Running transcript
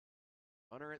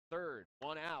Runner at third,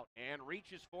 one out, and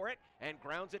reaches for it and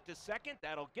grounds it to second.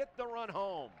 That'll get the run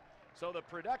home. So the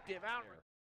productive out.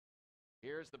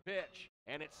 Here's the pitch,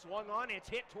 and it's swung on. It's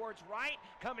hit towards right,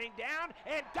 coming down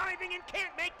and diving and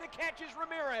can't make the catch is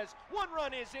Ramirez. One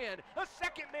run is in. A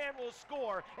second man will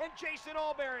score, and Jason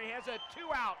Alberry has a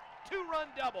two-out, two-run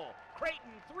double.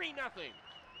 Creighton 3-0.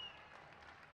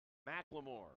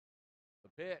 McLemore,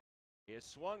 the pitch is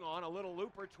swung on, a little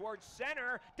looper towards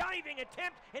center, diving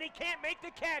attempt, and he can't make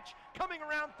the catch. Coming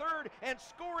around third and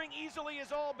scoring easily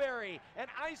is Alberry, and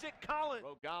Isaac Collins.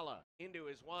 Rogala into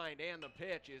his wind, and the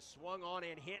pitch is swung on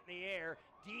and hit in the air,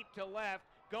 deep to left,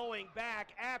 going back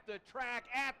at the track,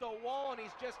 at the wall, and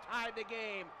he's just tied the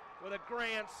game with a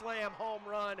grand slam home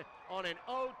run on an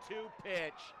 0-2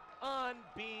 pitch.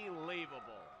 Unbelievable.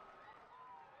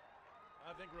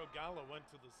 I think Rogala went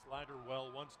to the slider well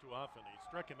once too often. He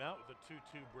struck him out with a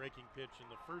 2-2 breaking pitch in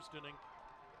the first inning.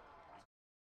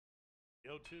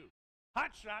 0-2.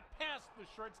 Hot shot past the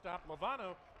shortstop.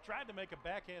 Lovano tried to make a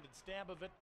backhanded stab of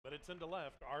it, but it's into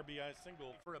left. RBI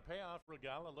single for a payoff.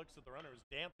 Rogala looks at the runner, is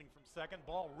dancing from second.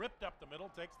 Ball ripped up the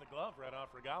middle, takes the glove right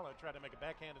off Rogala. Tried to make a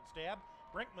backhanded stab.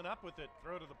 Brinkman up with it.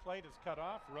 Throw to the plate is cut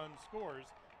off. Run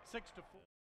scores. 6-4.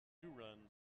 2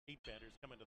 runs. 8 batters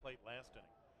coming to the plate last inning.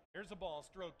 Here's a ball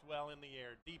stroked well in the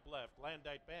air, deep left,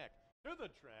 Landite back to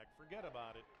the track, forget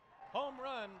about it. Home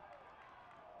run,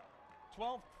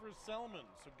 12th for Selman.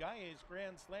 So Gaye's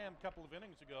grand slam a couple of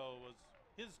innings ago was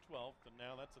his 12th, and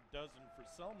now that's a dozen for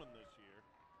Selman this year.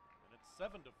 And it's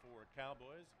 7-4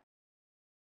 Cowboys.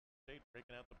 State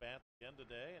breaking out the bat again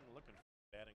today and looking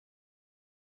for batting.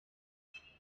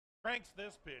 Cranks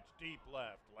this pitch deep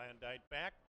left, Landite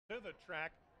back to the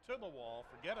track, to the wall,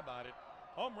 forget about it.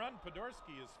 Home run,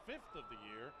 Podorski is 5th of the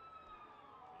year.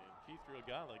 And Keith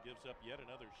Rogala gives up yet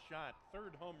another shot.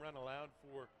 3rd home run allowed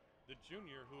for the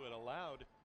junior, who had allowed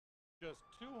just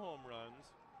 2 home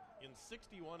runs in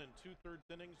 61 and 2/3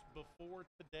 innings before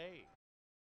today.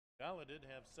 Rogala did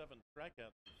have 7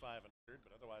 strikeouts in 5 1/3,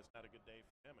 but otherwise not a good day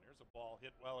for him. And here's a ball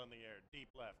hit well in the air,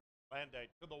 deep left.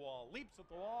 Landite to the wall, leaps at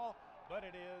the wall, but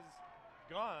it is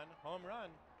gone. Home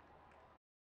run.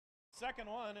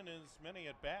 Second one in as many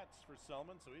at-bats for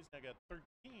Selman, so he's now got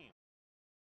 13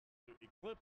 to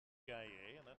eclipse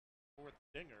Gaye, and that's the 4th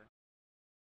dinger,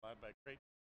 followed by Creighton.